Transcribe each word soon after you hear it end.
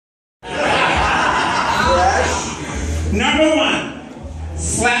Number 1,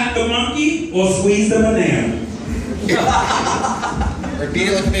 slap the monkey or squeeze the banana? Or beat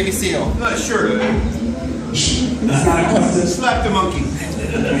it like a baby seal? I'm not sure. That's not a question. Slap the monkey.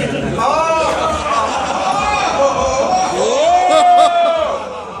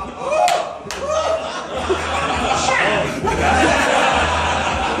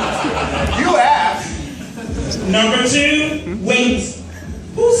 You asked. Number 2, wait.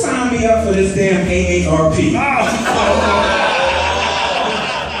 Who signed me up for this damn AARP?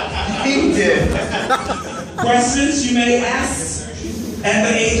 He did. Questions you may ask at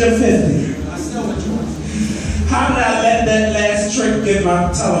the age of 50. How did I let that last trick get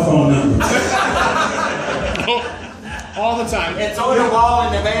my telephone number? All the time. It's on the wall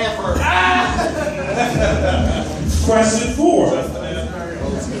in the van for... Question 4.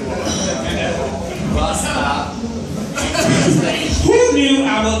 Who knew I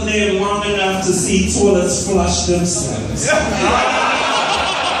would live long enough to see toilets flush themselves?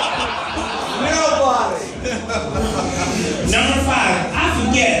 Nobody. Number 5, I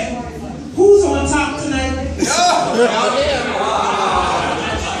forget. Who's on top tonight?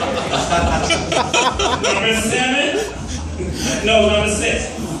 Number 7. No, number 6.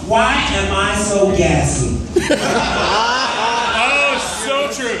 Why am I so gassy? Oh, so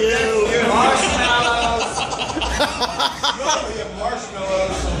true. Marshmallows.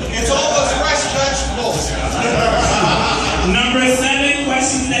 Marshmallows. It's all those fresh vegetables. Number 7,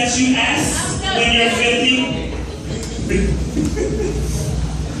 questions that you ask when you're 50.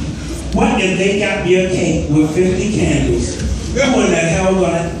 What if they got me a cake with 50 candles? Who in the hell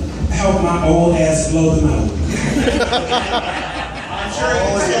gonna help my old ass blow them out? I'm sure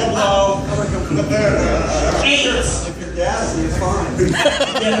it's so low. 8. If you're gassy, it's fine.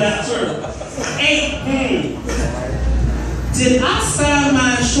 Yeah, that's true. 8. Did I sign my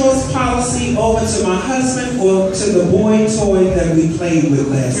insurance policy over to my husband or to the boy toy that we played with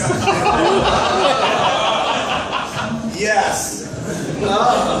last night? Yes.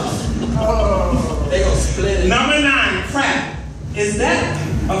 They gonna split it. Number 9, crap. Is that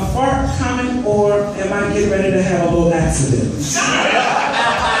a fart coming or am I getting ready to have a little accident?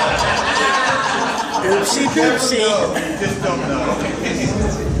 Oopsie doopsie. You just don't know.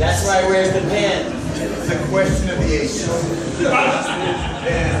 That's why I wears the pen. It's a question of the age.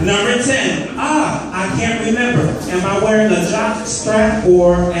 Number 10. I can't remember. Am I wearing a jock strap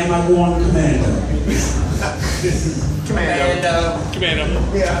or am I going commando? Commando. Commando.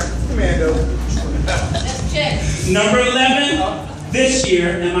 Yeah, commando. Let's check. Number 11. This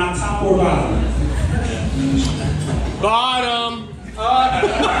year, am I top or bottom? Bottom.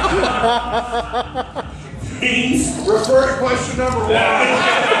 Things Refer to question number 1.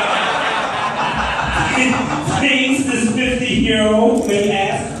 Things this 50-year-old may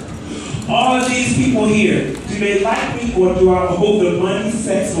ask. All of these people here, do they like me or do I owe the money,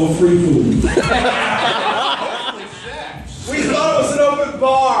 sex, or free food? We thought it was an open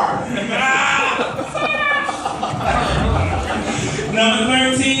bar. Number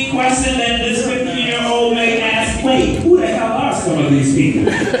 13, question that this 50-year-old may ask, wait, who the hell are some of these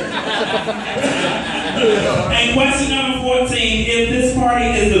people? And question number 14, if this party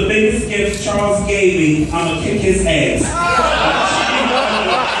is the biggest gift Charles gave me, I'm going to kick his ass.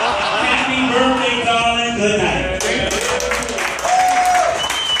 Happy birthday, darling. Good night.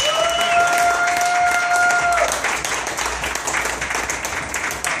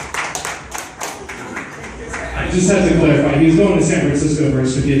 I just have to clarify, he was going to San Francisco for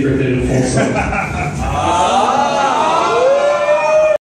his 50th birthday to Folsom.